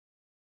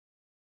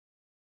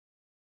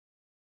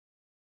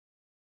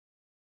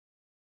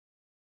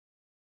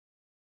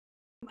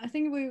I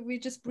think we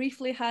just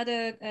briefly had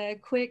a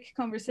quick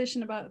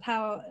conversation about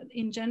how,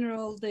 in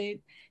general, the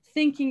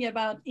thinking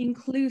about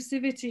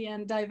inclusivity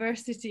and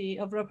diversity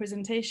of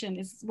representation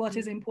is what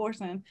is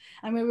important.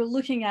 And we were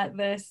looking at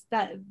this,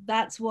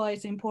 that's why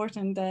it's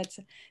important that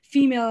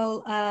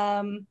female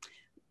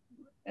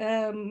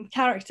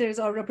characters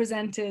are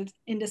represented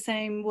in the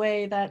same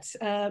way, that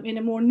in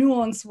a more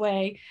nuanced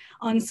way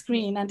on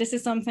screen. And this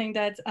is something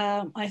that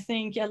I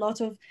think a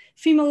lot of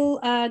female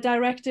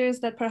directors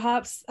that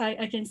perhaps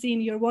I can see in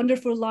your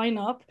wonderful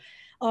lineup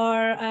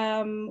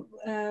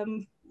are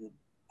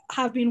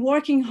have been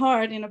working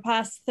hard in the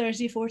past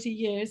 30, 40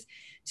 years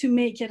to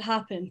make it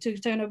happen, to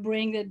kind of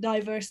bring the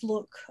diverse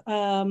look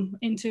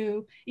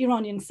into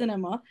Iranian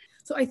cinema.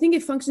 So I think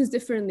it functions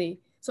differently.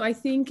 So I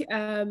think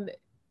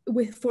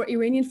for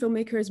Iranian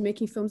filmmakers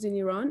making films in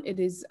Iran, it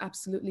is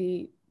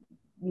absolutely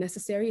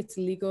necessary, it's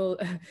legal,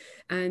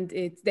 and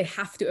they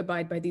have to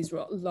abide by these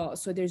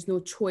laws. So there's no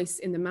choice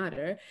in the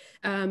matter.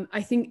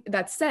 I think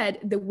that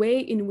said, the way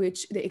in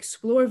which they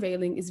explore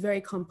veiling is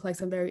very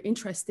complex and very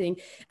interesting,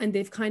 and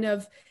they've kind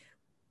of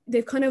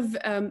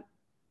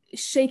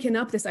shaken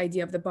up this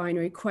idea of the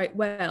binary quite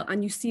well.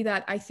 And you see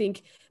that, I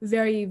think,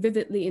 very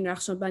vividly in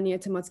Rakhshan Bani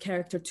Etimad's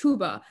character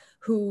Tuba,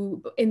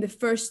 who in the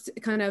first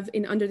kind of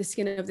in Under the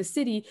Skin of the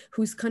City,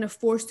 who's kind of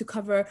forced to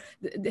cover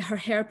her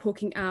hair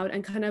poking out,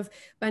 and kind of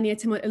Bani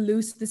Etimad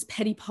alludes to this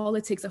petty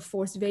politics of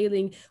forced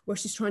veiling, where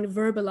she's trying to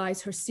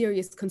verbalize her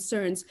serious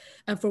concerns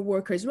for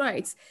workers'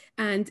 rights.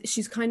 And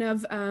she's kind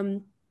of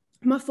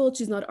muffled,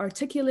 she's not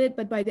articulate,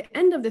 but by the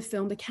end of the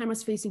film, the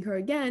camera's facing her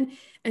again,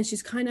 and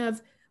she's kind of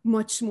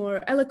much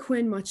more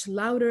eloquent, much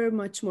louder,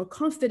 much more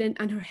confident,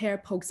 and her hair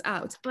pokes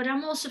out. But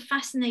I'm also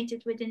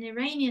fascinated within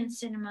Iranian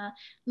cinema,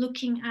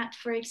 looking at,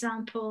 for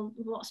example,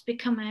 what's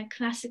become a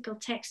classical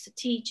text to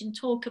teach and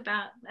talk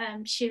about,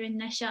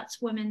 Shirin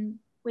Neshat's Women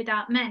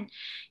Without Men.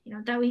 You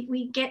know, that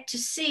we get to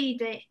see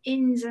the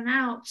ins and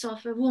outs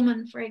of a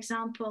woman, for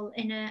example,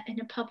 in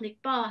a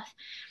public bath,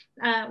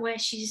 where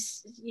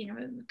she's, you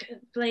know,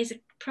 plays a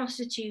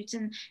prostitute,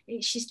 and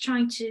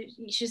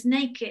she's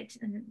naked,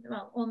 and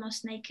well,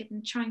 almost naked,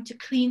 and trying to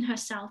clean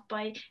herself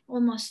by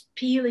almost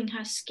peeling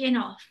her skin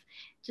off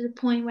to the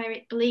point where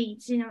it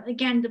bleeds. You know,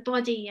 again, the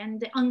body and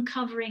the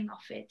uncovering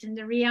of it and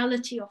the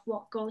reality of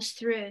what goes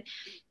through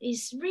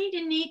is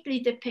really neatly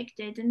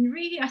depicted and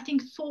really, I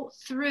think, thought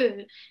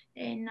through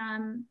in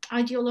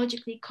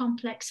ideologically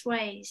complex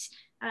ways,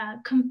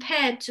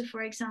 compared to,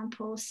 for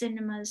example,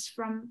 cinemas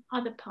from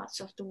other parts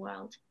of the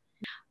world.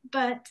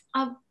 But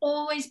I've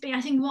always been,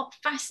 I think what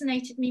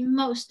fascinated me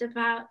most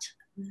about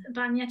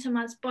Bani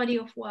Etimad's body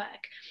of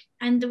work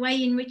and the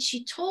way in which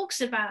she talks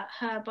about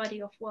her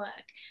body of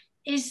work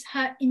is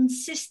her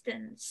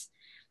insistence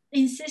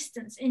in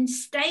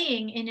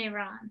staying in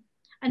Iran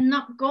and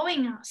not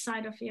going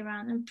outside of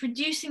Iran, and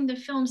producing the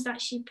films that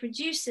she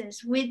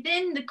produces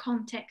within the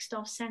context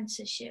of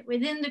censorship,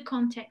 within the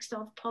context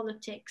of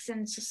politics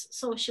and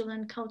social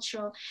and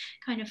cultural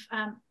kind of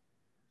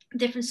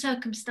different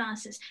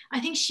circumstances. I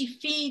think she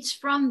feeds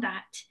from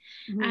that.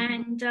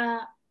 And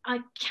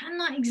I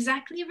cannot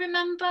exactly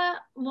remember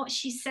what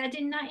she said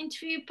in that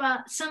interview,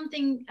 but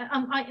something,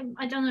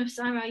 I don't know if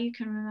Zahra, you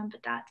can remember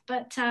that,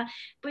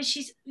 but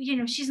she's, you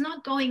know, she's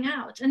not going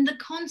out. And the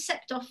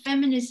concept of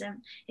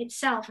feminism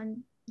itself, and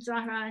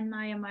Zahra and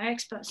Mariam are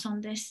experts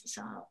on this,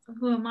 so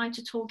who am I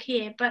to talk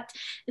here? But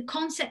the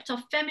concept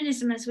of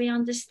feminism as we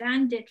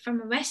understand it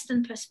from a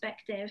Western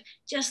perspective,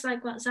 just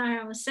like what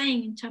Zahra was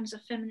saying in terms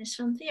of feminist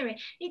film theory,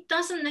 it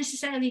doesn't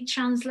necessarily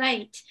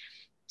translate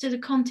to the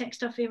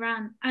context of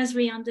Iran as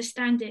we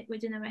understand it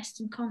within a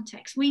Western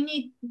context. We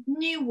need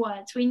new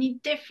words, we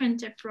need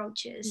different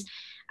approaches.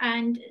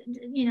 And,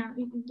 you know,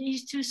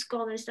 these two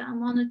scholars that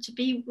I'm honored to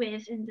be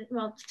with,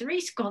 well, three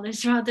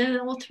scholars rather,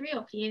 all three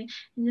of you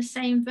in the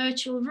same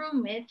virtual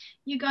room with,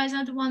 you guys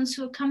are the ones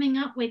who are coming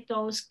up with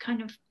those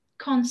kind of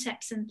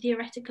concepts and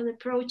theoretical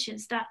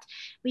approaches that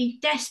we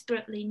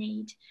desperately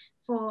need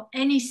for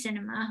any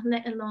cinema,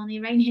 let alone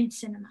Iranian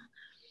cinema.